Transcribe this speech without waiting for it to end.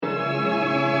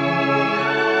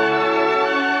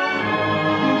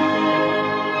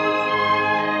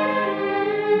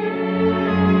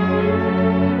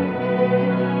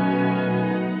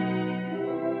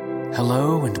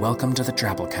Welcome to the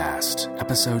Drabblecast,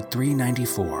 episode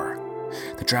 394.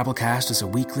 The Drabblecast is a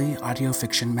weekly audio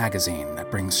fiction magazine that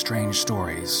brings strange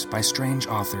stories by strange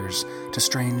authors to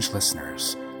strange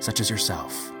listeners, such as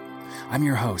yourself. I'm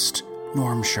your host,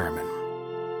 Norm Sherman.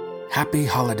 Happy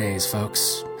holidays,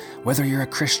 folks. Whether you're a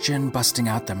Christian busting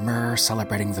out the myrrh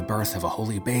celebrating the birth of a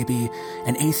holy baby,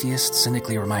 an atheist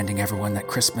cynically reminding everyone that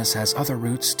Christmas has other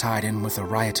roots tied in with a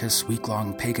riotous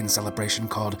week-long pagan celebration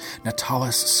called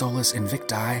Natalis Solis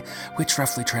Invicti, which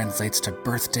roughly translates to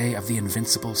Birthday of the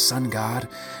Invincible Sun God,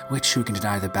 which who can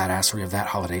deny the badassery of that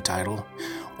holiday title?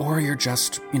 Or you're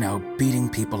just, beating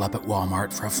people up at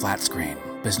Walmart for a flat screen,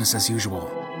 business as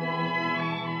usual.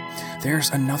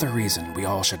 There's another reason we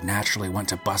all should naturally want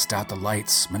to bust out the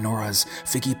lights, menorahs,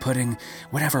 figgy pudding,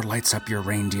 whatever lights up your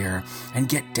reindeer, and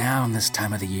get down this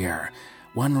time of the year.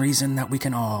 One reason that we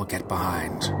can all get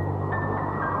behind.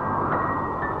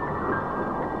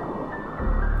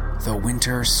 The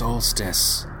winter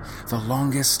solstice. The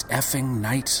longest effing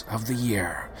night of the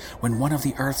year, when one of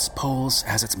the Earth's poles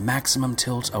has its maximum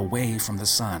tilt away from the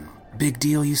sun. Big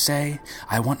deal, you say?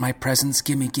 I want my presents,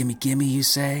 gimme, gimme, gimme, you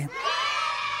say?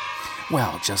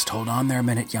 Well, just hold on there a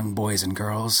minute, young boys and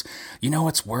girls. You know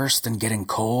what's worse than getting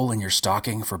coal in your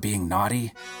stocking for being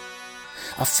naughty?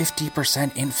 A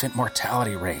 50% infant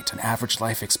mortality rate, an average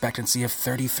life expectancy of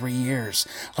 33 years,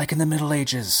 like in the Middle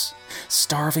Ages.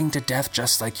 Starving to death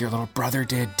just like your little brother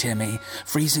did, Timmy,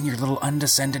 freezing your little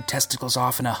undescended testicles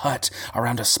off in a hut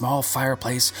around a small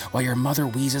fireplace while your mother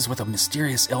wheezes with a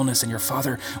mysterious illness and your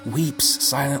father weeps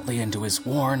silently into his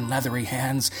worn, leathery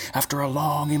hands after a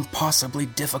long, impossibly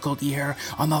difficult year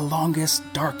on the longest,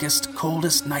 darkest,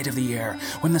 coldest night of the year,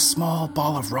 when the small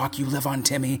ball of rock you live on,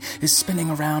 Timmy, is spinning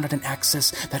around at an axis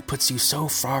that puts you so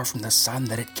far from the sun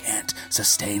that it can't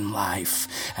sustain life,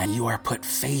 and you are put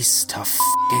face to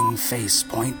f***ing face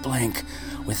point blank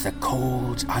with the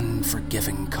cold,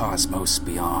 unforgiving cosmos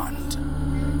beyond.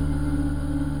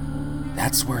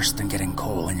 That's worse than getting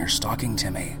coal in your stocking,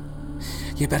 Timmy.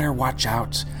 You better watch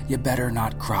out, you better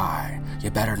not cry, you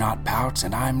better not pout,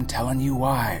 and I'm telling you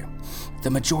why.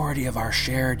 The majority of our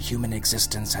shared human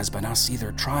existence has been us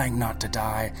either trying not to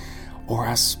die or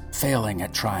us failing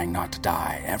at trying not to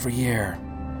die every year.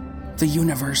 The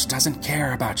universe doesn't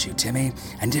care about you, Timmy,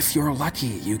 and if you're lucky,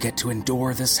 you get to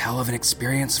endure this hell of an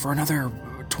experience for another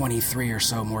 23 or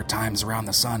so more times around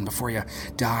the sun before you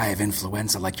die of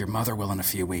influenza like your mother will in a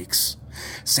few weeks.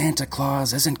 Santa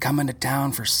Claus isn't coming to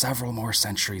town for several more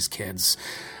centuries, kids.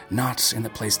 Not in the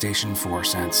PlayStation 4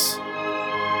 sense.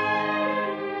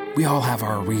 We all have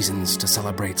our reasons to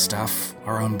celebrate stuff,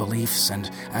 our own beliefs,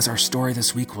 and as our story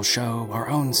this week will show, our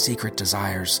own secret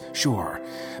desires, sure.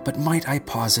 But might I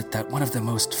posit that one of the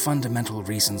most fundamental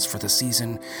reasons for the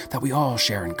season that we all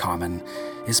share in common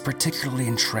is particularly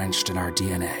entrenched in our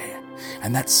DNA,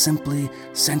 and that's simply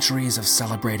centuries of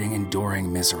celebrating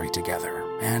enduring misery together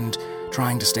and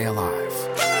trying to stay alive.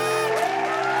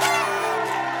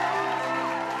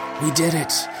 We did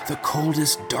it! The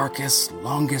coldest, darkest,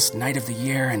 longest night of the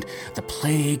year, and the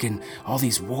plague, and all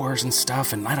these wars and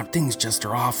stuff, and things just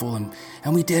are awful, and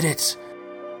we did it.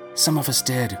 Some of us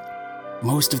did.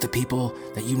 Most of the people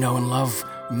that you know and love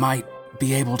might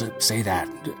be able to say that.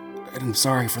 And I'm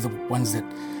sorry for the ones that...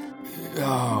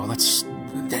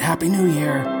 Happy New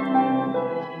Year!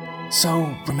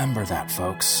 So remember that,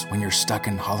 folks, when you're stuck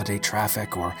in holiday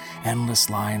traffic or endless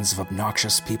lines of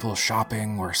obnoxious people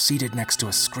shopping or seated next to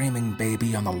a screaming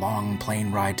baby on the long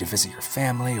plane ride to visit your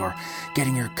family or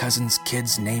getting your cousin's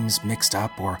kids' names mixed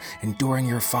up or enduring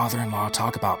your father-in-law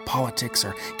talk about politics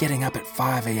or getting up at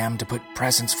 5 a.m. to put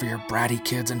presents for your bratty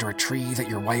kids under a tree that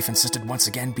your wife insisted once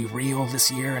again be real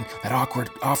this year and that awkward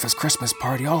office Christmas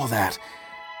party, all of that.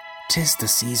 'Tis the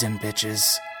season,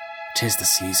 bitches. 'Tis the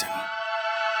season.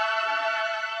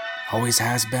 Always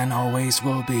has been, always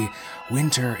will be.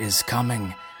 Winter is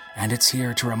coming, and it's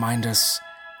here to remind us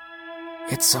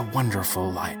it's a wonderful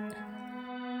light.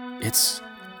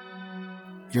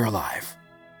 You're alive.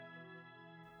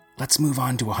 Let's move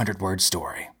on to a 100-word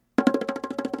story.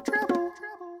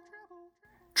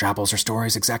 Drabbles are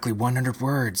stories exactly 100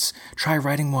 words. Try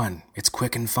writing one. It's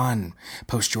quick and fun.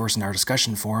 Post yours in our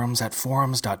discussion forums at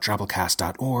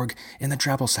forums.drabblecast.org in the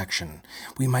Drabble section.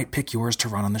 We might pick yours to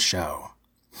run on the show.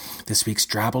 This week's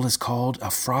Drabble is called A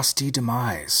Frosty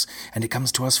Demise, and it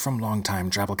comes to us from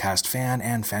longtime Drabblecast fan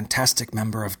and fantastic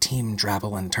member of Team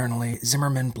Drabble internally,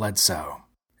 Zimmerman Bledsoe.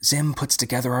 Zim puts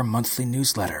together our monthly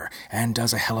newsletter and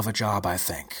does a hell of a job, I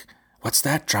think. What's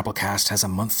that? Drabblecast has a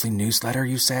monthly newsletter,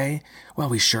 you say? Well,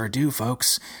 we sure do,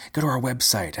 folks. Go to our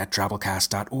website at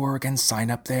drabblecast.org and sign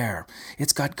up there.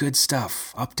 It's got good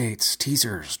stuff, updates,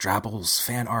 teasers, drabbles,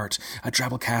 fan art, a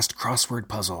Drabblecast crossword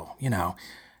puzzle,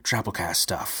 Drabblecast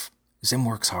stuff. Zim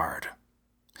works hard.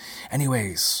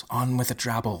 Anyways, on with the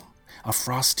Drabble, A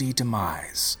Frosty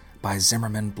Demise by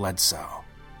Zimmerman Bledsoe.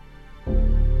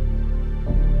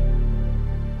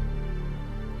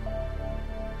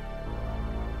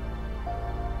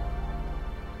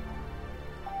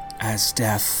 As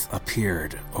death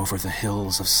appeared over the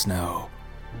hills of snow,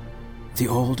 the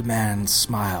old man's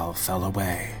smile fell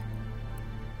away.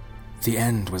 The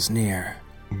end was near.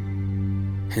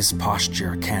 His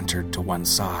posture cantered to one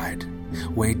side,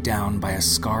 weighed down by a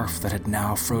scarf that had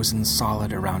now frozen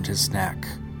solid around his neck.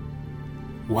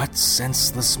 What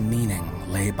senseless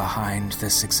meaning lay behind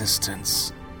this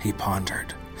existence, he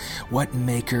pondered. What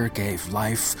maker gave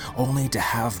life only to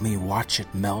have me watch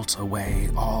it melt away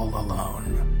all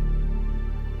alone?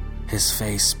 His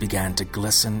face began to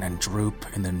glisten and droop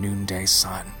in the noonday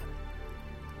sun.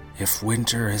 If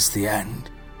winter is the end,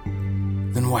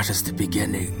 then what is the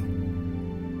beginning?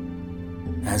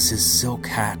 As his silk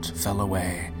hat fell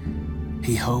away,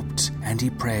 he hoped and he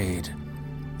prayed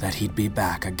that he'd be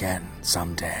back again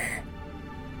someday.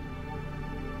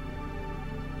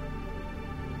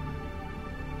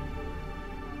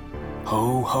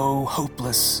 Ho, ho,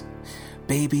 hopeless.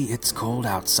 Baby, it's cold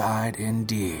outside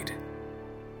indeed.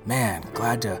 Man,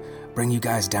 glad to bring you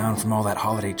guys down from all that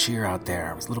holiday cheer out there.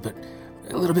 It was a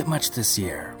little bit much this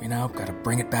year, gotta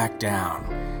bring it back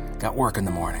down. Got work in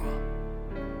the morning.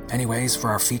 Anyways,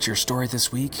 for our feature story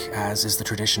this week, as is the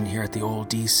tradition here at the old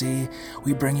DC,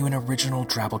 we bring you an original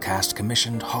Drabblecast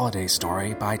commissioned holiday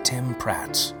story by Tim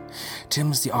Pratt.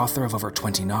 Tim's the author of over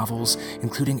 20 novels,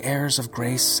 including Heirs of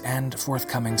Grace and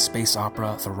forthcoming space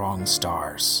opera The Wrong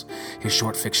Stars. His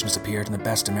short fiction has appeared in the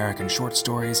Best American Short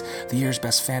Stories, the year's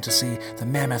Best Fantasy, the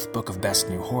Mammoth Book of Best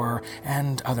New Horror,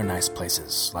 and other nice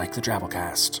places, like the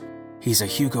Drabblecast. He's a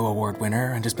Hugo Award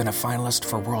winner and has been a finalist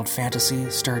for World Fantasy,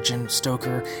 Sturgeon,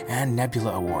 Stoker, and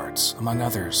Nebula Awards, among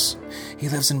others. He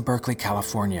lives in Berkeley,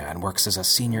 California, and works as a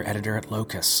senior editor at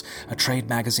Locus, a trade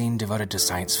magazine devoted to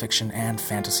science fiction and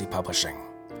fantasy publishing.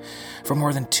 For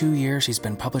more than 2 years, he's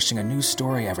been publishing a new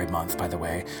story every month, by the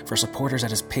way, for supporters at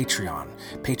his Patreon,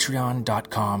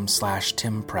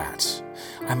 patreon.com/Tim Pratt.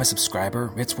 I'm a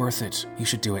subscriber. It's worth it. You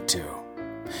should do it too.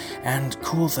 And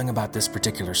cool thing about this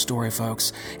particular story,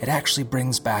 folks, it actually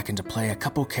brings back into play a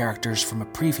couple characters from a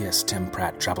previous Tim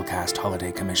Pratt Drabblecast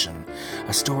holiday commission,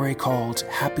 a story called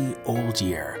Happy Old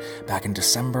Year, back in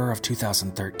December of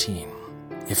 2013.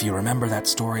 If you remember that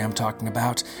story I'm talking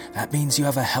about, that means you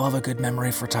have a hell of a good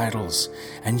memory for titles,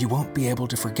 and you won't be able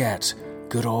to forget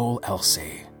good old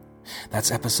Elsie.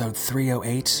 That's episode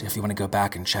 308 if you want to go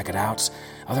back and check it out.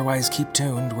 Otherwise, keep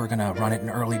tuned. We're going to run it in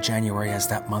early January as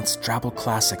that month's Drabble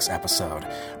Classics episode,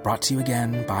 brought to you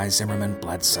again by Zimmerman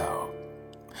Bledsoe.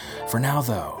 For now,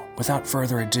 though, without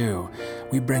further ado,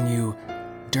 we bring you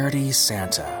Dirty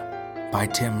Santa by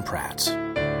Tim Pratt.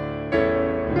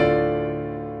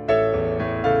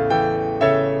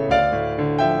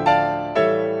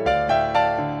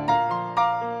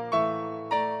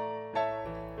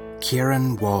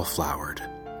 Kieran wallflowered.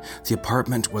 The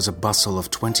apartment was a bustle of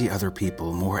 20 other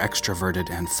people more extroverted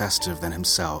and festive than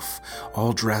himself,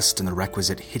 all dressed in the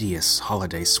requisite hideous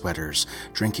holiday sweaters,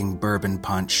 drinking bourbon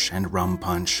punch and rum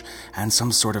punch and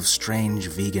some sort of strange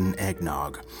vegan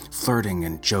eggnog, flirting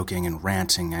and joking and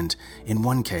ranting and, in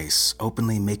one case,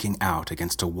 openly making out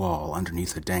against a wall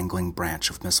underneath a dangling branch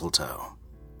of mistletoe.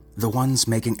 The ones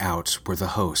making out were the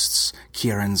hosts,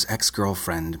 Kieran's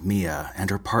ex-girlfriend Mia and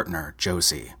her partner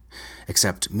Josie.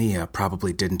 Except Mia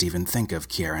probably didn't even think of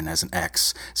Kieran as an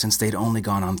ex, since they'd only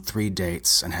gone on 3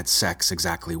 dates and had sex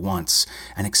exactly once,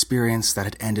 an experience that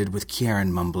had ended with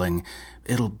Kieran mumbling,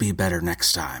 "It'll be better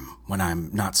next time, when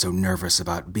I'm not so nervous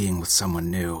about being with someone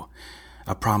new,"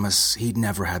 a promise he'd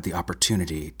never had the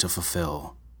opportunity to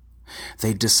fulfill.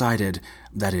 They'd decided,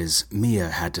 that is, Mia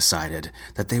had decided,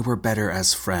 that they were better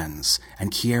as friends,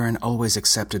 and Kieran always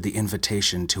accepted the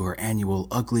invitation to her annual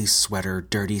ugly sweater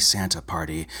dirty Santa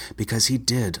party because he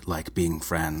did like being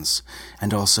friends,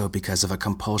 and also because of a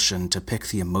compulsion to pick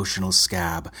the emotional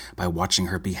scab by watching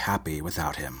her be happy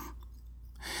without him.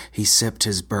 He sipped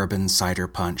his bourbon cider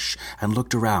punch and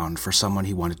looked around for someone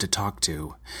he wanted to talk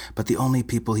to, but the only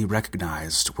people he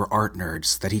recognized were art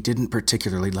nerds that he didn't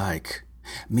particularly like.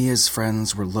 Mia's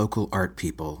friends were local art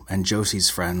people, and Josie's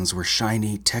friends were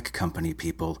shiny tech company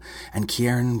people, and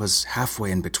Kieran was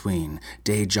halfway in between,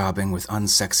 day jobbing with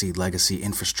unsexy legacy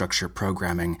infrastructure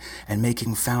programming and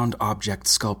making found object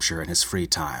sculpture in his free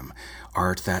time,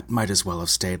 art that might as well have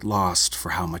stayed lost for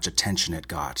how much attention it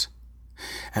got.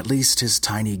 At least his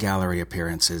tiny gallery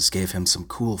appearances gave him some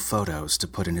cool photos to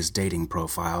put in his dating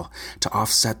profile to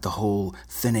offset the whole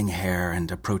thinning hair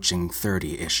and approaching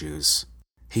 30 issues.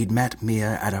 He'd met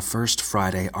Mia at a First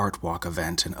Friday art walk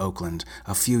event in Oakland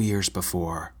a few years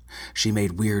before. She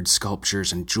made weird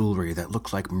sculptures and jewelry that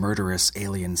looked like murderous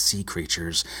alien sea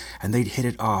creatures, and they'd hit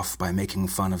it off by making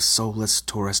fun of soulless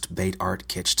tourist bait art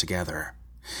kitsch together.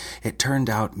 It turned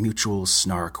out mutual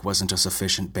snark wasn't a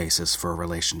sufficient basis for a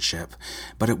relationship,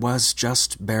 but it was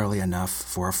just barely enough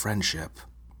for a friendship.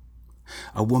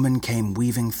 A woman came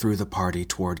weaving through the party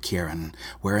toward Kieran,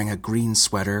 wearing a green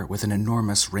sweater with an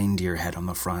enormous reindeer head on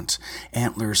the front,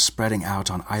 antlers spreading out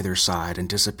on either side and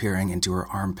disappearing into her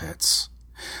armpits.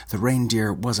 The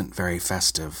reindeer wasn't very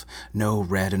festive, no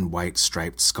red and white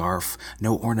striped scarf,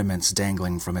 no ornaments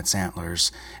dangling from its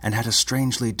antlers, and had a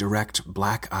strangely direct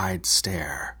black-eyed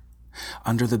stare.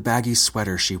 Under the baggy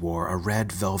sweater she wore a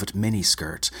red velvet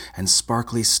miniskirt and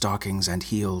sparkly stockings and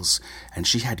heels, and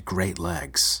she had great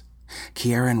legs.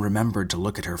 Kieran remembered to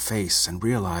look at her face and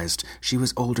realized she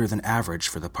was older than average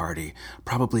for the party,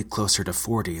 probably closer to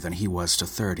 40 than he was to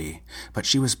 30, but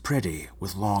she was pretty,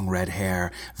 with long red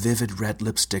hair, vivid red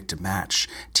lipstick to match,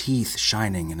 teeth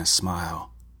shining in a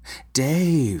smile.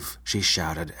 "Dave!" she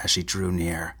shouted as she drew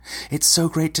near. "It's so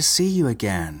great to see you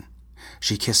again."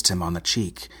 She kissed him on the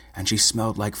cheek, and she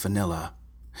smelled like vanilla.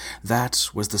 That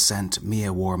was the scent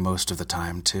Mia wore most of the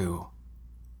time, too.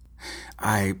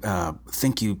 I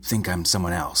think you think I'm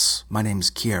someone else. My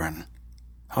name's Kieran."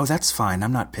 "Oh, that's fine.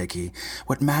 I'm not picky.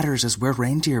 What matters is we're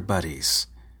reindeer buddies."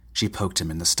 She poked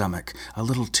him in the stomach, a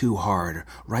little too hard,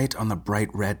 right on the bright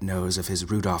red nose of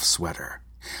his Rudolph sweater.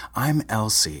 "I'm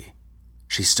Elsie."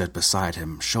 She stood beside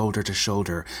him, shoulder to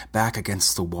shoulder, back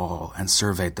against the wall, and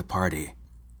surveyed the party.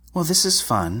 "Well, this is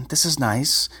fun. This is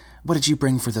nice. What did you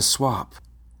bring for the swap?"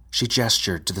 She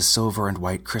gestured to the silver and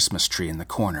white Christmas tree in the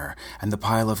corner and the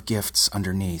pile of gifts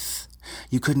underneath.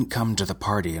 You couldn't come to the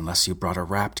party unless you brought a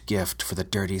wrapped gift for the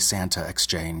Dirty Santa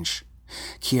exchange.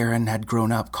 Kieran had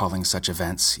grown up calling such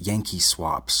events Yankee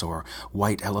swaps or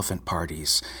white elephant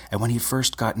parties, and when he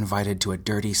first got invited to a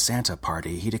Dirty Santa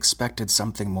party, he'd expected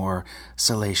something more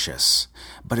salacious.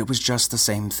 But it was just the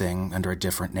same thing under a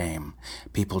different name.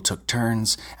 People took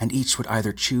turns, and each would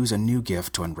either choose a new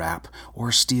gift to unwrap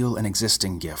or steal an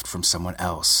existing gift from someone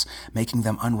else, making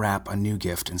them unwrap a new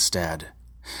gift instead.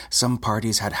 Some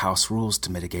parties had house rules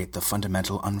to mitigate the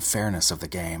fundamental unfairness of the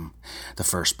game. The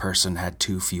first person had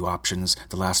too few options,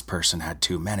 the last person had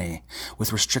too many,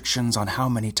 with restrictions on how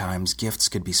many times gifts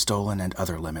could be stolen and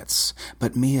other limits.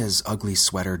 But Mia's ugly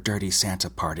sweater Dirty Santa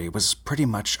party was pretty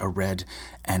much a red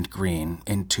and green,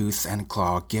 in tooth and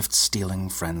claw gift-stealing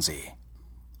frenzy.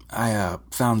 I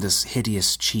found this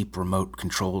hideous, cheap,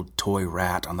 remote-controlled toy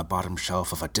rat on the bottom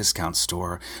shelf of a discount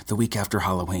store the week after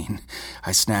Halloween.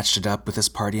 I snatched it up with this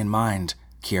party in mind,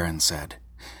 Kieran said.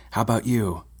 How about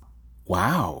you?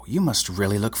 Wow, you must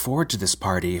really look forward to this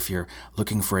party if you're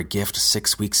looking for a gift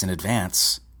 6 weeks in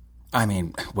advance. I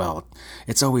mean, well,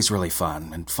 it's always really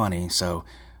fun and funny, so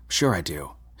sure I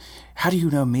do. How do you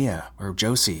know Mia or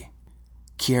Josie?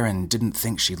 Kieran didn't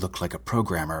think she looked like a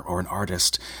programmer or an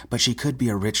artist, but she could be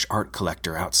a rich art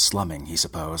collector out slumming, he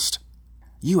supposed.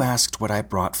 You asked what I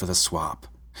brought for the swap.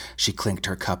 She clinked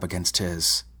her cup against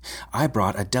his. I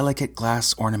brought a delicate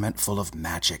glass ornament full of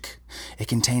magic. It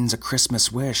contains a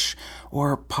Christmas wish,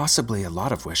 or possibly a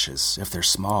lot of wishes, if they're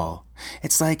small.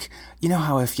 It's like, you know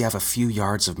how if you have a few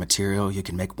yards of material, you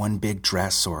can make one big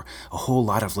dress or a whole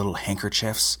lot of little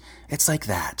handkerchiefs? It's like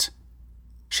that.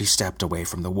 She stepped away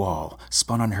from the wall,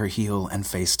 spun on her heel, and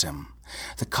faced him.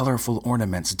 The colorful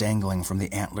ornaments dangling from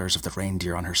the antlers of the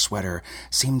reindeer on her sweater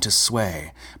seemed to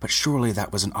sway, but surely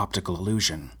that was an optical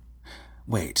illusion.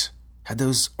 Wait, had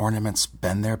those ornaments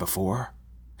been there before?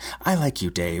 I like you,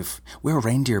 Dave. We're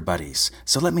reindeer buddies,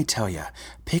 so let me tell you,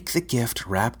 pick the gift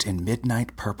wrapped in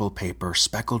midnight purple paper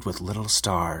speckled with little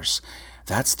stars.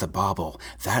 That's the bauble.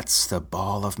 That's the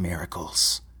ball of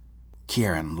miracles.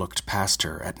 Kieran looked past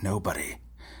her at nobody.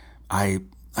 I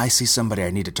see somebody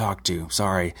I need to talk to.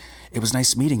 Sorry. It was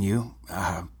nice meeting you.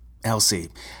 Elsie,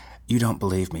 you don't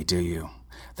believe me, do you?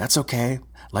 That's okay.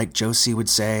 Like Josie would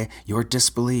say, your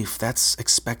disbelief, that's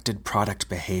expected product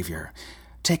behavior.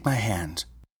 Take my hand.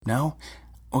 No?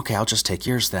 Okay, I'll just take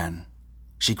yours then.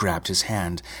 She grabbed his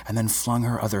hand and then flung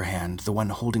her other hand, the one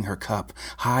holding her cup,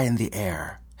 high in the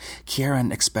air.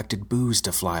 Kieran expected booze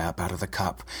to fly up out of the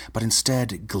cup, but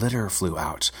instead glitter flew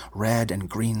out, red and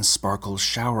green sparkles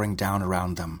showering down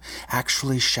around them,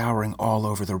 actually showering all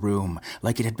over the room,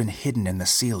 like it had been hidden in the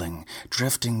ceiling,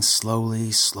 drifting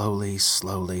slowly,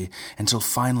 until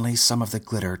finally some of the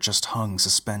glitter just hung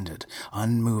suspended,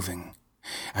 unmoving.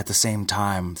 At the same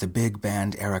time, the big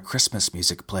band-era Christmas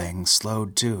music playing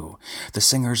slowed too, the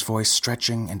singer's voice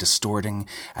stretching and distorting,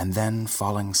 and then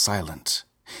falling silent.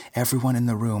 Everyone in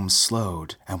the room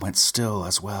slowed and went still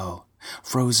as well,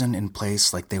 frozen in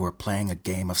place like they were playing a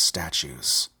game of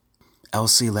statues.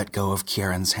 Elsie let go of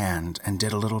Kieran's hand and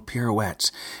did a little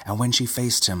pirouette, and when she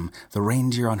faced him, the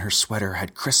reindeer on her sweater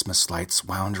had Christmas lights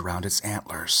wound around its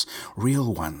antlers,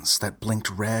 real ones that blinked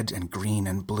red and green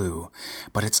and blue,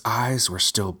 but its eyes were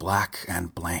still black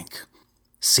and blank.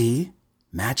 See?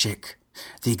 Magic.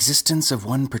 The existence of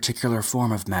one particular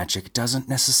form of magic doesn't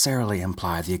necessarily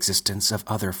imply the existence of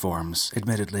other forms,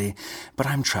 admittedly, but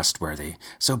I'm trustworthy,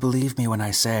 so believe me when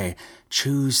I say,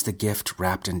 choose the gift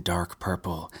wrapped in dark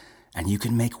purple, and you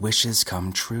can make wishes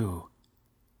come true.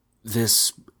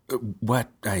 What?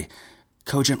 I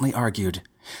cogently argued.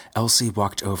 Elsie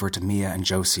walked over to Mia and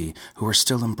Josie, who were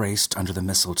still embraced under the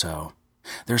mistletoe.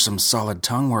 There's some solid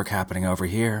tongue work happening over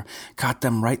here. Caught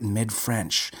them right in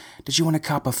mid-French. Did you want to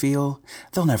cop a feel?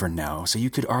 They'll never know, so you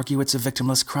could argue it's a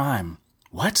victimless crime.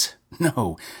 What?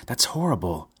 No, that's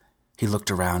horrible. He looked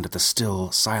around at the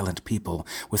still, silent people,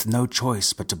 with no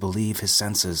choice but to believe his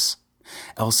senses.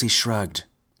 Elsie shrugged.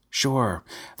 Sure,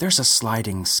 there's a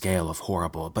sliding scale of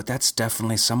horrible, but that's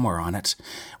definitely somewhere on it.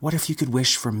 What if you could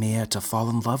wish for Mia to fall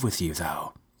in love with you,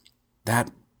 though?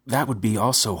 That would be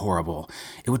also horrible.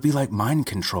 It would be like mind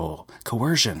control,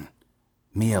 coercion.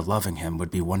 Mia loving him would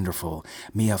be wonderful.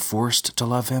 Mia forced to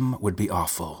love him would be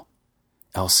awful.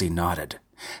 Elsie nodded.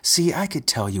 See, I could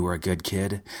tell you were a good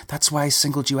kid. That's why I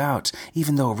singled you out,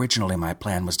 even though originally my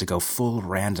plan was to go full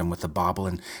random with the bauble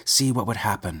and see what would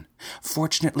happen.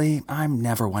 Fortunately, I'm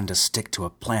never one to stick to a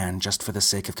plan just for the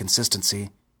sake of consistency.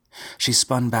 She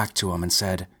spun back to him and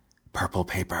said, "Purple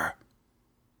paper."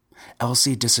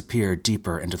 Elsie disappeared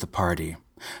deeper into the party.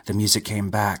 The music came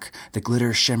back, the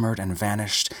glitter shimmered and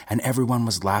vanished, and everyone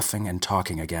was laughing and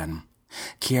talking again.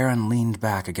 Kieran leaned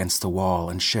back against the wall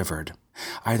and shivered.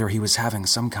 Either he was having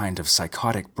some kind of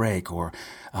psychotic break or,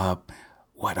 a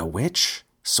witch?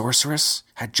 Sorceress?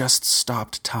 Had just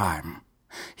stopped time.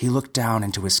 He looked down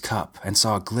into his cup and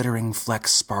saw glittering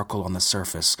flecks sparkle on the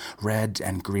surface, red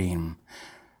and green.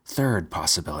 Third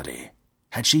possibility.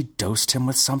 Had she dosed him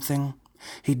with something?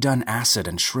 He'd done acid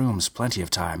and shrooms plenty of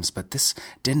times, but this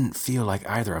didn't feel like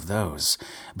either of those.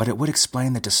 But it would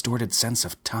explain the distorted sense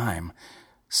of time.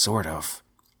 Sort of.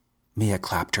 Mia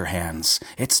clapped her hands.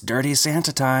 It's Dirty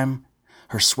Santa time.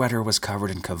 Her sweater was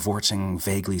covered in cavorting,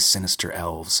 vaguely sinister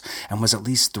elves, and was at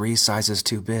least 3 sizes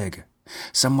too big.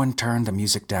 Someone turned the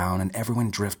music down, and everyone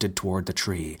drifted toward the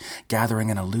tree, gathering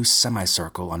in a loose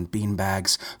semicircle on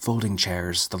beanbags, folding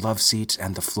chairs, the love seat,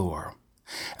 and the floor.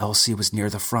 Elsie was near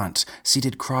the front,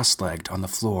 seated cross-legged on the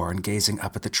floor and gazing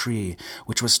up at the tree,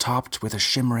 which was topped with a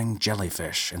shimmering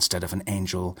jellyfish instead of an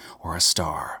angel or a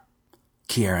star.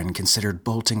 Kieran considered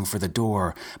bolting for the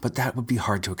door, but that would be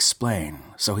hard to explain,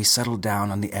 so he settled down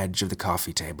on the edge of the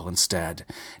coffee table instead,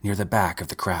 near the back of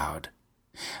the crowd.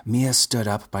 Mia stood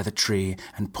up by the tree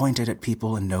and pointed at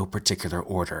people in no particular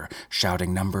order,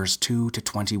 shouting numbers 2 to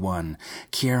 21.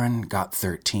 Kieran got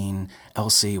 13,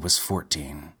 Elsie was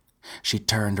 14. She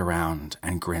turned around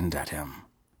and grinned at him.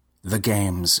 The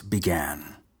games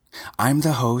began. I'm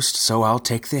the host, so I'll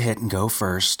take the hit and go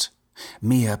first.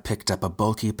 Mia picked up a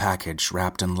bulky package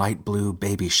wrapped in light blue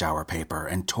baby shower paper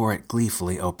and tore it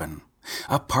gleefully open.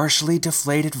 A partially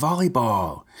deflated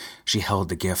volleyball! She held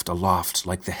the gift aloft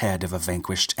like the head of a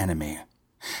vanquished enemy.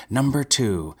 Number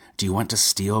 2, do you want to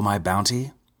steal my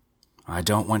bounty? I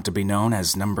don't want to be known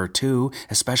as Number 2,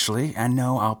 especially, and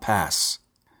no, I'll pass.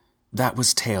 That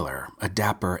was Taylor, a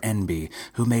dapper NB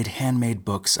who made handmade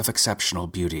books of exceptional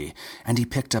beauty, and he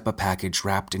picked up a package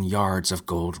wrapped in yards of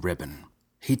gold ribbon.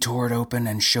 He tore it open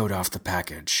and showed off the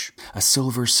package, a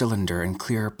silver cylinder in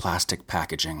clear plastic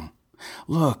packaging.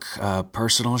 Look, a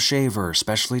personal shaver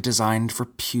specially designed for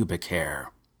pubic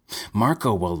hair.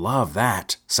 Marco will love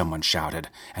that, someone shouted,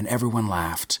 and everyone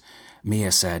laughed.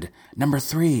 Mia said, Number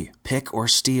 3, pick or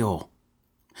steal.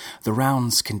 The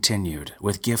rounds continued,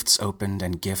 with gifts opened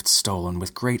and gifts stolen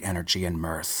with great energy and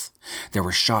mirth. There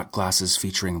were shot glasses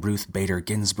featuring Ruth Bader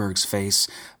Ginsburg's face,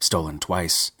 stolen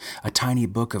twice, a tiny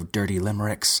book of dirty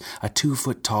limericks, a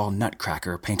 2-foot-tall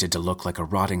nutcracker painted to look like a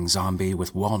rotting zombie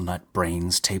with walnut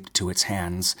brains taped to its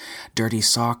hands, dirty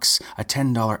socks, a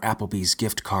 $10 Applebee's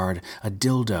gift card, a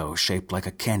dildo shaped like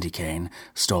a candy cane,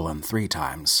 stolen 3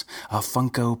 times, a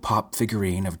Funko Pop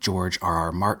figurine of George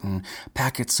R.R. Martin,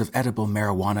 packets of edible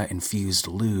marijuana-infused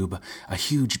lube, a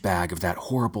huge bag of that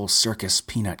horrible circus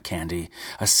peanut candy,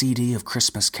 a CD of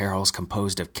Christmas carols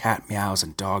composed of cat meows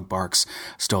and dog barks,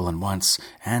 stolen once,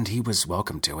 and he was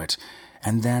welcome to it.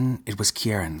 And then it was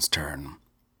Kieran's turn.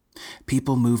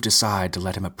 People moved aside to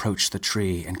let him approach the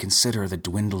tree and consider the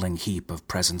dwindling heap of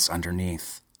presents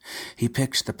underneath. He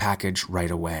picked the package right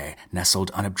away,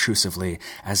 nestled unobtrusively,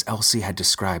 as Elsie had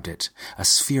described it, a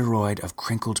spheroid of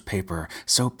crinkled paper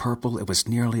so purple it was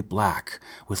nearly black,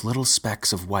 with little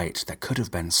specks of white that could have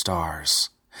been stars.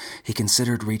 He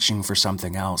considered reaching for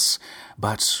something else,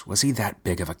 but was he that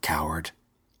big of a coward?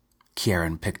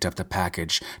 Kieran picked up the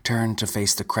package, turned to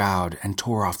face the crowd, and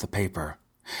tore off the paper.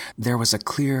 There was a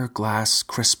clear glass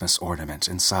Christmas ornament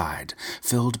inside,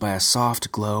 filled by a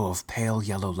soft glow of pale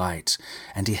yellow light,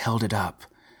 and he held it up.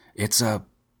 "It's a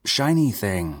shiny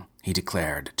thing," he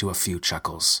declared, to a few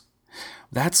chuckles.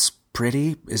 "That's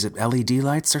pretty. Is it LED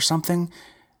lights or something?"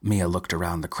 Mia looked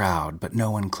around the crowd, but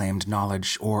no one claimed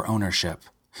knowledge or ownership.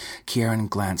 Kieran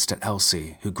glanced at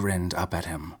Elsie, who grinned up at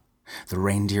him. The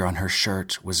reindeer on her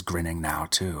shirt was grinning now,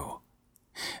 too.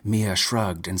 Mia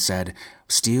shrugged and said,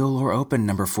 "Steel or open,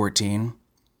 number 14?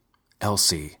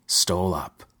 Elsie stole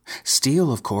up. "Steel,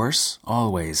 of course.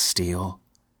 Always steel."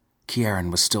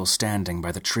 Kieran was still standing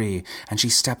by the tree, and she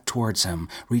stepped towards him,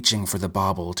 reaching for the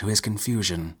bauble to his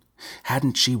confusion.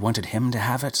 Hadn't she wanted him to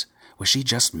have it? Was she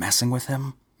just messing with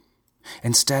him?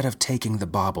 Instead of taking the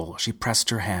bauble, she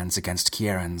pressed her hands against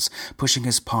Kieran's, pushing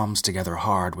his palms together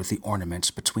hard with the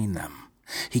ornament between them.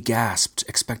 He gasped,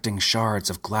 expecting shards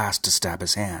of glass to stab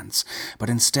his hands, but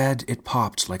instead it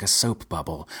popped like a soap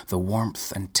bubble. The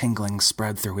warmth and tingling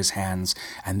spread through his hands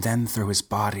and then through his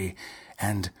body,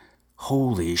 and,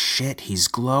 "Holy shit, he's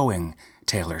glowing,"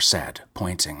 Taylor said,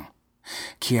 pointing.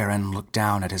 Kieran looked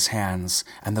down at his hands,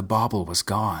 and the bauble was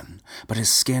gone, but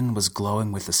his skin was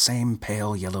glowing with the same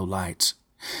pale yellow light.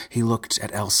 He looked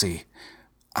at Elsie.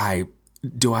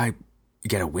 Do I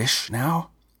get a wish now?"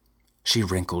 She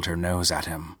wrinkled her nose at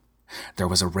him. There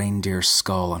was a reindeer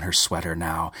skull on her sweater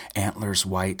now, antlers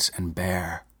white and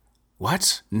bare.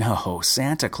 "What? No,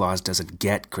 Santa Claus doesn't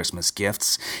get Christmas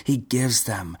gifts. He gives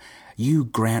them. You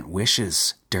grant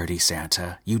wishes, dirty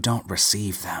Santa. You don't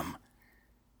receive them."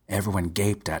 Everyone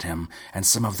gaped at him, and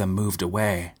some of them moved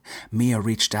away. Mia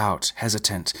reached out,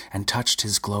 hesitant, and touched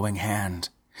his glowing hand.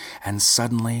 And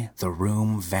suddenly the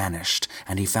room vanished,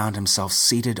 and he found himself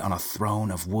seated on a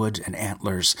throne of wood and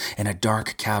antlers in a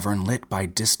dark cavern lit by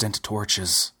distant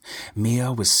torches.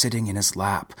 Mia was sitting in his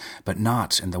lap, but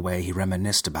not in the way he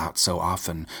reminisced about so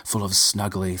often, full of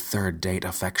snuggly third-date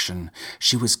affection.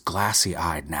 She was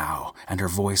glassy-eyed now, and her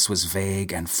voice was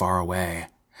vague and far away.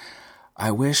 "I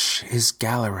wish his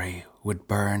gallery would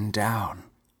burn down,"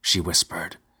 she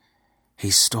whispered.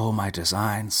 "He stole my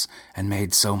designs and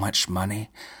made so much money.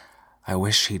 I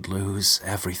wish he'd lose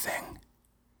everything."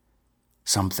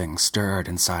 Something stirred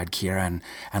inside Kieran,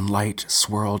 and light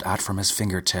swirled out from his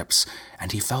fingertips,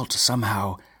 and he felt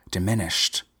somehow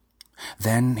diminished.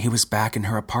 Then he was back in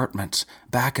her apartment,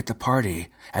 back at the party,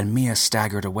 and Mia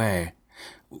staggered away.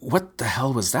 "What the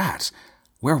hell was that?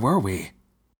 Where were we?"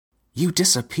 "You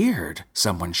disappeared,"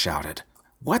 someone shouted.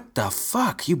 "What the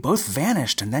fuck? You both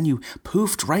vanished and then you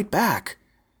poofed right back."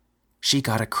 "She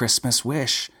got a Christmas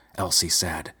wish," Elsie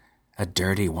said. "A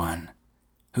dirty one."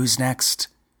 "Who's next?"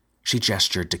 She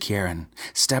gestured to Kieran.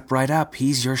 "Step right up.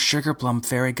 He's your sugar plum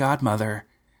fairy godmother."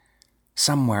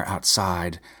 Somewhere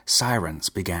outside, sirens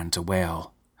began to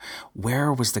wail.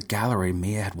 Where was the gallery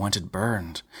Mia had wanted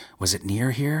burned? Was it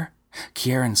near here?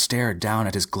 Kieran stared down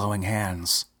at his glowing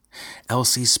hands.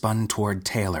 Elsie spun toward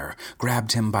Taylor,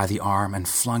 grabbed him by the arm, and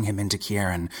flung him into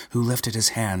Kieran, who lifted his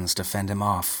hands to fend him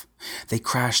off. They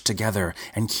crashed together,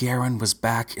 and Kieran was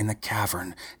back in the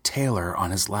cavern, Taylor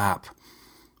on his lap.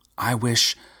 I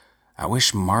wish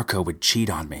Marco would cheat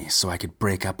on me so I could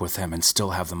break up with him and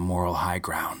still have the moral high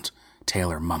ground,"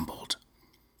 Taylor mumbled.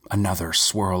 Another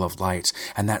swirl of light,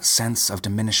 and that sense of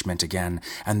diminishment again,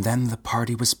 and then the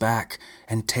party was back,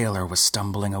 and Taylor was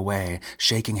stumbling away,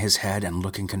 shaking his head and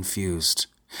looking confused.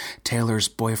 Taylor's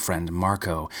boyfriend,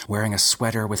 Marco, wearing a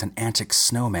sweater with an antic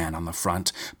snowman on the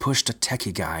front, pushed a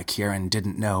techie guy Kieran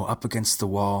didn't know up against the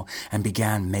wall and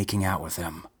began making out with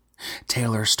him.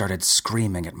 Taylor started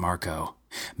screaming at Marco.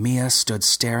 Mia stood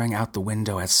staring out the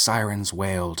window as sirens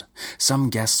wailed. Some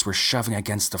guests were shoving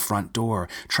against the front door,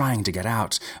 trying to get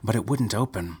out, but it wouldn't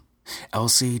open.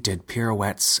 Elsie did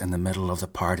pirouettes in the middle of the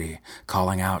party,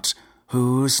 calling out,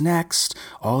 "Who's next?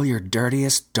 All your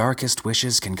dirtiest, darkest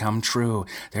wishes can come true.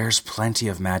 There's plenty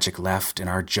of magic left in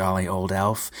our jolly old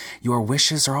elf. Your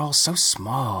wishes are all so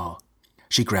small."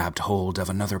 She grabbed hold of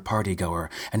another partygoer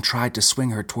and tried to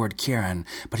swing her toward Kieran,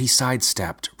 but he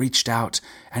sidestepped, reached out,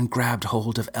 and grabbed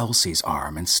hold of Elsie's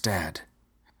arm instead.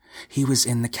 He was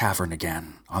in the cavern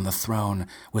again, on the throne,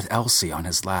 with Elsie on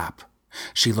his lap.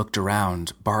 She looked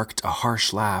around, barked a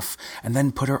harsh laugh, and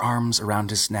then put her arms around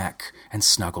his neck and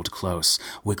snuggled close,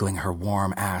 wiggling her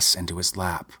warm ass into his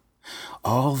lap.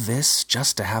 "All this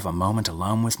just to have a moment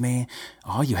alone with me?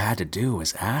 All you had to do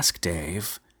was ask,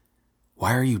 Dave."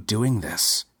 "Why are you doing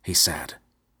this?" he said.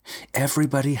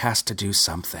 "Everybody has to do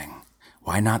something.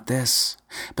 Why not this?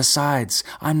 Besides,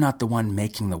 I'm not the one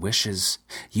making the wishes.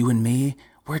 You and me,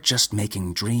 we're just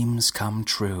making dreams come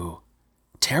true."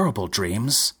 "Terrible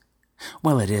dreams."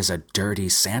 "Well, it is a dirty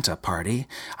Santa party.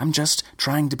 I'm just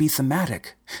trying to be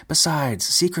thematic. Besides,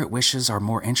 secret wishes are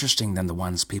more interesting than the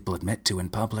ones people admit to in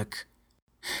public.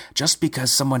 Just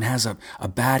because someone has a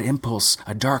bad impulse,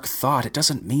 a dark thought, it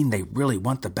doesn't mean they really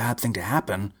want the bad thing to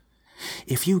happen.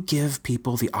 If you give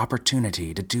people the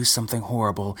opportunity to do something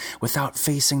horrible without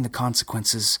facing the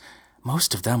consequences,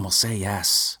 most of them will say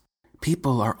yes.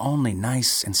 People are only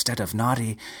nice instead of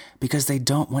naughty because they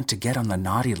don't want to get on the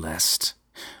naughty list.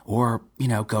 Or,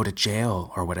 go to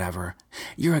jail or whatever.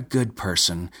 You're a good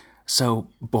person, so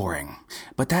boring.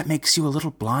 But that makes you a little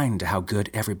blind to how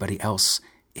good everybody else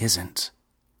isn't.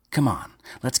 Come on,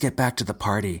 let's get back to the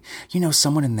party.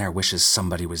 Someone in there wishes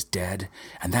somebody was dead,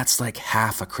 and that's like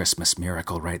half a Christmas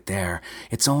miracle right there.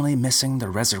 It's only missing the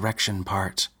resurrection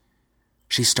part."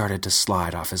 She started to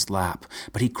slide off his lap,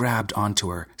 but he grabbed onto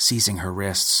her, seizing her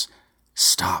wrists.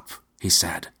 "Stop," he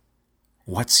said.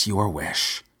 "What's your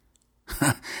wish?"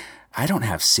 "I don't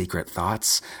have secret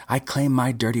thoughts. I claim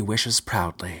my dirty wishes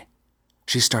proudly."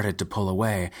 She started to pull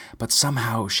away, but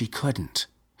somehow she couldn't.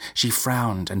 She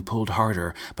frowned and pulled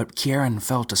harder, but Kieran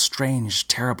felt a strange,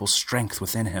 terrible strength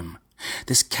within him.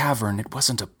 This cavern, it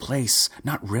wasn't a place,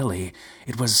 not really.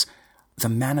 It was the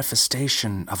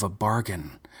manifestation of a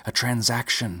bargain, a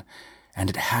transaction, and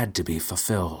it had to be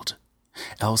fulfilled.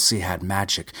 Elsie had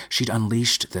magic. She'd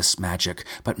unleashed this magic,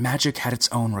 but magic had its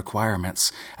own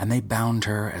requirements, and they bound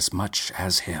her as much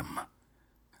as him.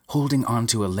 Holding on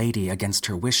to a lady against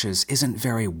her wishes isn't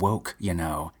very woke,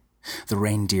 The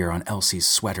reindeer on Elsie's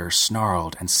sweater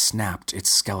snarled and snapped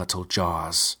its skeletal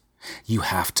jaws. "You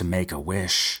have to make a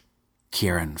wish."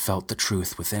 Kieran felt the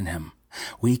truth within him.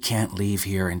 "We can't leave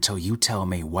here until you tell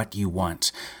me what you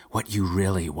want, what you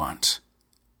really want."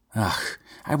 "Ugh,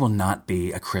 I will not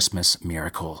be a Christmas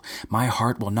miracle. My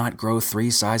heart will not grow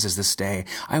 3 sizes this day.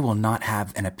 I will not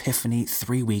have an epiphany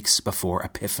 3 weeks before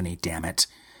Epiphany, damn it."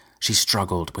 She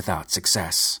struggled without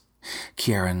success.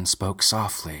 Kieran spoke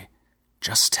softly.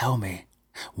 "Just tell me,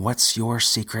 what's your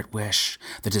secret wish,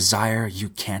 the desire you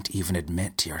can't even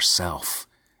admit to yourself?"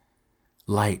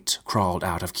 Light crawled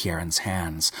out of Kieran's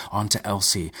hands onto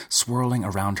Elsie, swirling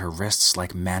around her wrists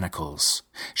like manacles.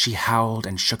 She howled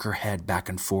and shook her head back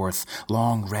and forth,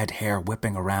 long red hair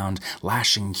whipping around,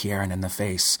 lashing Kieran in the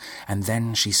face, and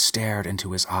then she stared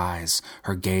into his eyes,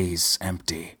 her gaze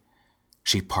empty.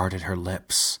 She parted her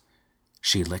lips.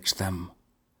 She licked them.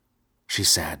 She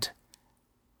said,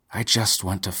 "I just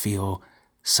want to feel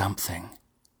something."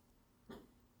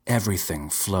 Everything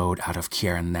flowed out of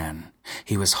Kieran then.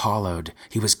 He was hollowed,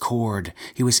 he was cored,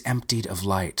 he was emptied of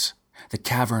light. The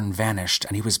cavern vanished,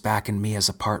 and he was back in Mia's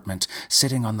apartment,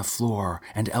 sitting on the floor,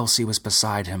 and Elsie was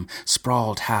beside him,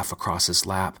 sprawled half across his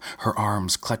lap, her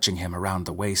arms clutching him around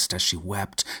the waist as she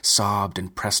wept, sobbed,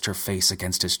 and pressed her face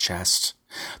against his chest.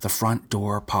 The front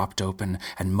door popped open,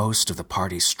 and most of the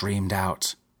party streamed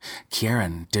out.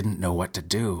 Kieran didn't know what to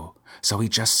do, so he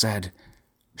just said,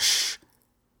 "Shh,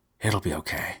 it'll be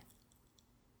okay."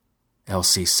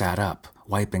 Elsie sat up,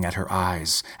 wiping at her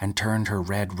eyes, and turned her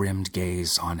red-rimmed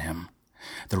gaze on him.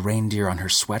 The reindeer on her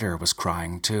sweater was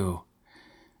crying too.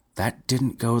 That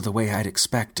didn't go the way I'd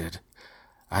expected.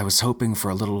 I was hoping for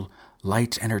a little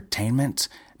light entertainment,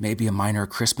 maybe a minor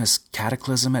Christmas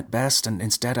cataclysm at best, and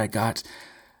instead I got,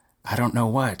 I don't know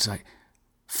what,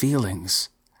 feelings.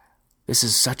 This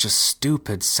is such a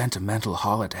stupid, sentimental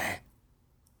holiday.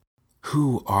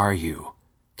 "Who are you?"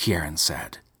 Kieran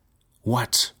said.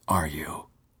 "What are you?"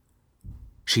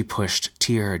 She pushed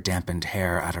tear-dampened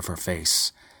hair out of her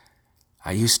face.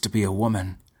 "I used to be a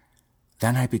woman.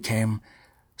 Then I became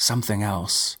something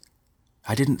else.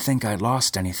 I didn't think I'd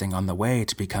lost anything on the way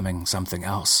to becoming something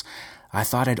else. I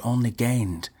thought I'd only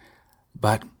gained.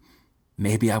 But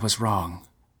maybe I was wrong.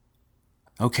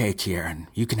 Okay, Kieran,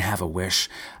 you can have a wish.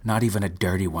 Not even a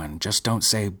dirty one. Just don't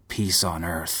say peace on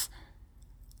earth.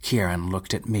 Kieran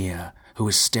looked at Mia, who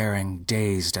was staring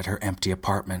dazed at her empty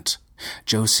apartment.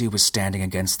 Josie was standing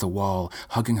against the wall,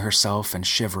 hugging herself and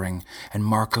shivering, and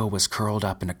Marco was curled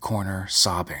up in a corner,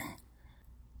 sobbing.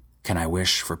 Can I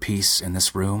wish for peace in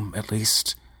this room, at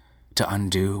least? To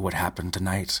undo what happened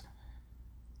tonight?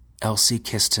 Elsie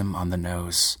kissed him on the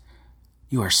nose.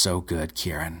 You are so good,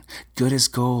 Kieran. Good as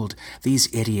gold.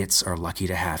 These idiots are lucky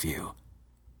to have you.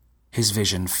 His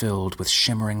vision filled with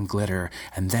shimmering glitter,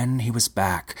 and then he was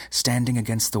back, standing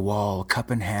against the wall, cup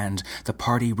in hand, the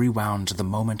party rewound to the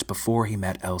moment before he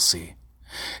met Elsie.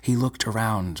 He looked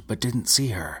around, but didn't see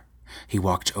her. He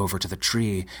walked over to the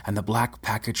tree, and the black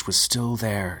package was still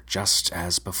there, just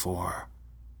as before.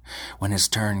 When his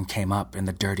turn came up in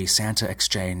the dirty Santa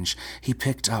exchange, he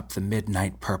picked up the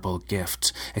midnight purple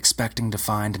gift, expecting to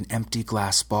find an empty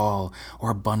glass ball or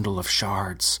a bundle of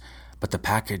shards. But the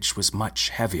package was much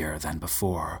heavier than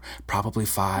before, probably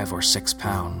 5 or 6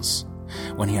 pounds.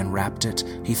 When he unwrapped it,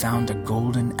 he found a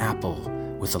golden apple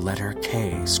with the letter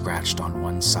K scratched on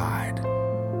one side.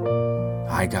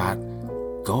 I got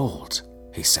gold,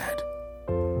 he said.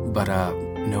 But,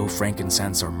 no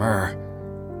frankincense or myrrh.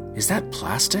 Is that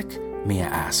plastic? Mia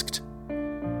asked.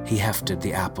 He hefted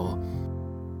the apple.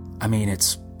 I mean,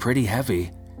 it's pretty heavy.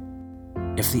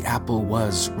 If the apple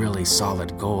was really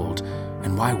solid gold,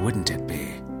 and why wouldn't it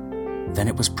be? Then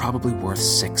it was probably worth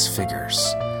 6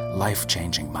 figures,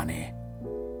 life-changing money.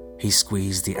 He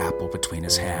squeezed the apple between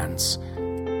his hands.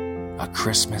 A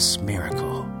Christmas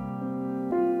miracle.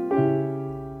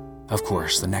 Of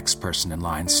course, the next person in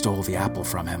line stole the apple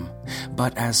from him,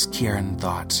 but as Kieran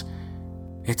thought,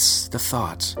 it's the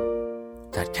thought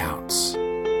that counts.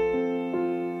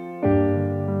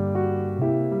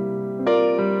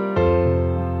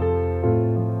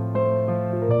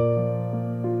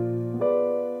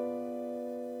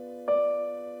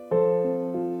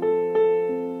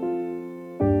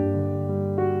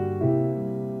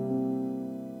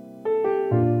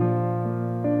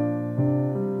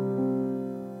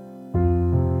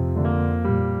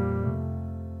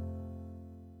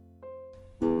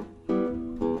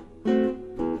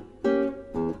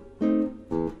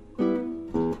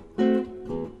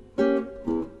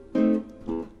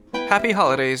 Happy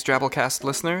holidays, Drabblecast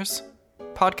listeners.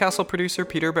 Podcastle producer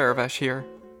Peter Baravesh here.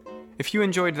 If you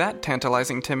enjoyed that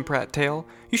tantalizing Tim Pratt tale,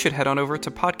 you should head on over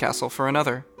to Podcastle for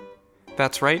another.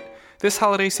 That's right, this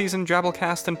holiday season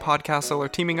Drabblecast and Podcastle are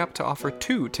teaming up to offer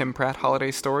 2 Tim Pratt holiday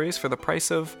stories for the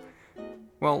price of,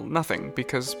 well, nothing,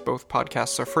 because both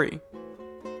podcasts are free.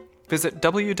 Visit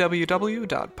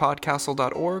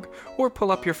www.podcastle.org or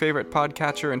pull up your favorite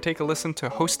podcatcher and take a listen to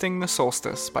Hosting the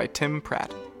Solstice by Tim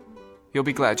Pratt. You'll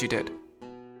be glad you did.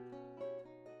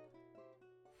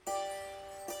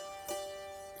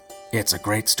 It's a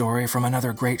great story from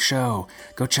another great show.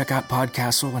 Go check out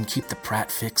Podcastle and keep the Pratt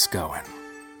fix going.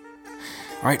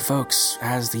 All right, folks,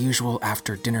 as the usual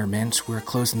after-dinner mint, we're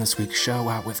closing this week's show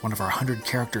out with one of our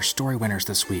 100-character story winners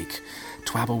this week,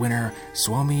 Twabble winner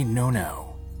Suomi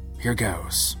Nono. Here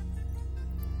goes.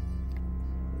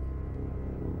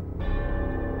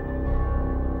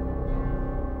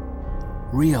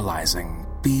 Realizing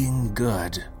being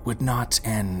good would not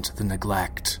end the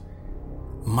neglect,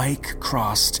 Mike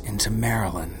crossed into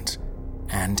Maryland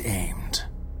and aimed.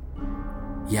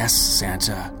 Yes,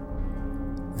 Santa,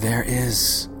 there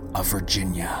is a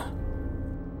Virginia.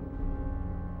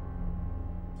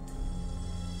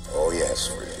 Oh yes,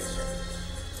 Virginia,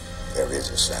 there is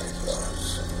a Santa Claus.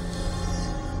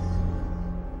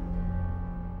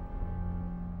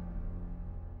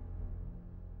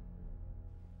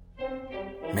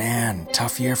 Man,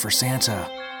 tough year for Santa.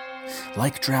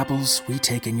 Like Drabbles, we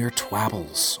take in your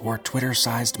twabbles, or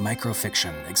Twitter-sized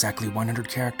microfiction, exactly 100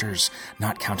 characters,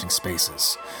 not counting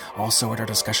spaces. Also at our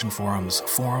discussion forums,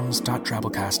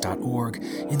 forums.drabblecast.org,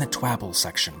 in the Twabble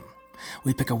section.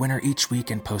 We pick a winner each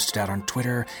week and post it out on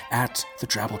Twitter at the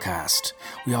Drabblecast.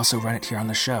 We also run it here on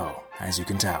the show, as you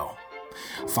can tell.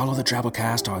 Follow the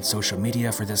Drabblecast on social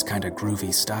media for this kind of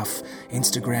groovy stuff.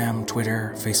 Instagram,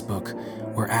 Twitter, Facebook.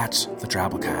 We're at the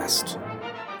Drabblecast.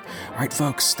 Alright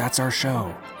folks, that's our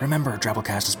show. Remember,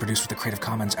 Drabblecast is produced with a Creative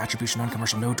Commons Attribution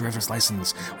Non-Commercial No Derivatives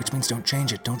license, which means don't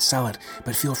change it, don't sell it,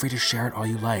 but feel free to share it all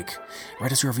you like.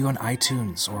 Write us a review on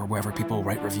iTunes, or wherever people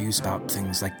write reviews about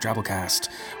things like Drabblecast.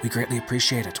 We greatly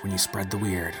appreciate it when you spread the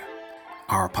weird.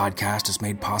 Our podcast is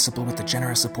made possible with the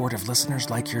generous support of listeners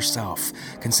like yourself.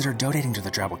 Consider donating to the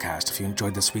Drabblecast if you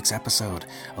enjoyed this week's episode.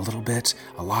 A little bit,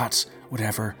 a lot,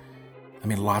 whatever. I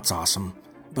mean, a lot's awesome,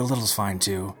 but a little's fine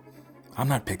too. I'm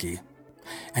not picky.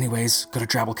 Anyways, go to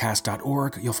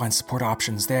drabblecast.org. You'll find support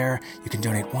options there. You can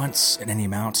donate once at any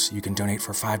amount. You can donate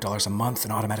for $5 a month,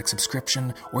 an automatic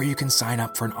subscription, or you can sign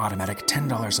up for an automatic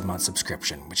 $10 a month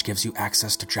subscription, which gives you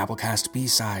access to Drabblecast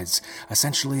B-Sides,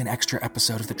 essentially an extra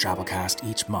episode of the Drabblecast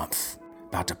each month.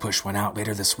 About to push one out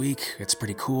later this week. It's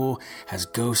pretty cool, has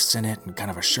ghosts in it and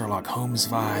kind of a Sherlock Holmes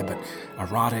vibe, but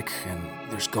erotic, and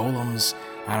there's golems.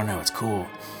 I don't know, it's cool.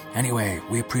 Anyway,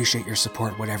 we appreciate your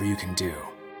support, whatever you can do.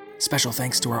 Special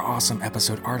thanks to our awesome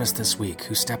episode artist this week,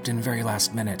 who stepped in very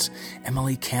last minute,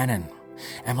 Emily Cannon.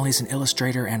 Emily's an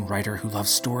illustrator and writer who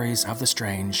loves stories of the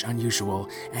strange, unusual,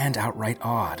 and outright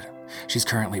odd. She's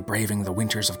currently braving the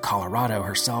winters of Colorado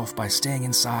herself by staying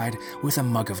inside with a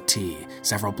mug of tea,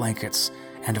 several blankets,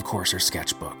 and of course her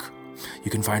sketchbook.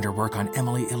 You can find her work on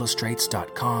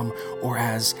emilyillustrates.com or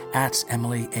as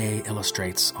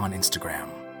 @EmilyAIllustrates on Instagram.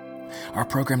 Our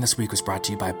program this week was brought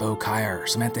to you by Bo Kyer,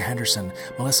 Samantha Henderson,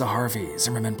 Melissa Harvey,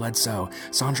 Zimmerman Bledsoe,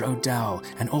 Sandra Odell,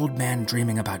 An Old Man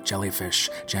Dreaming About Jellyfish,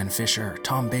 Jen Fisher,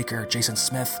 Tom Baker, Jason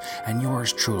Smith, and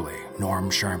yours truly,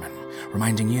 Norm Sherman,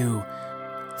 reminding you,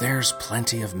 there's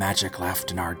plenty of magic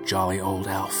left in our jolly old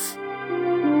elf.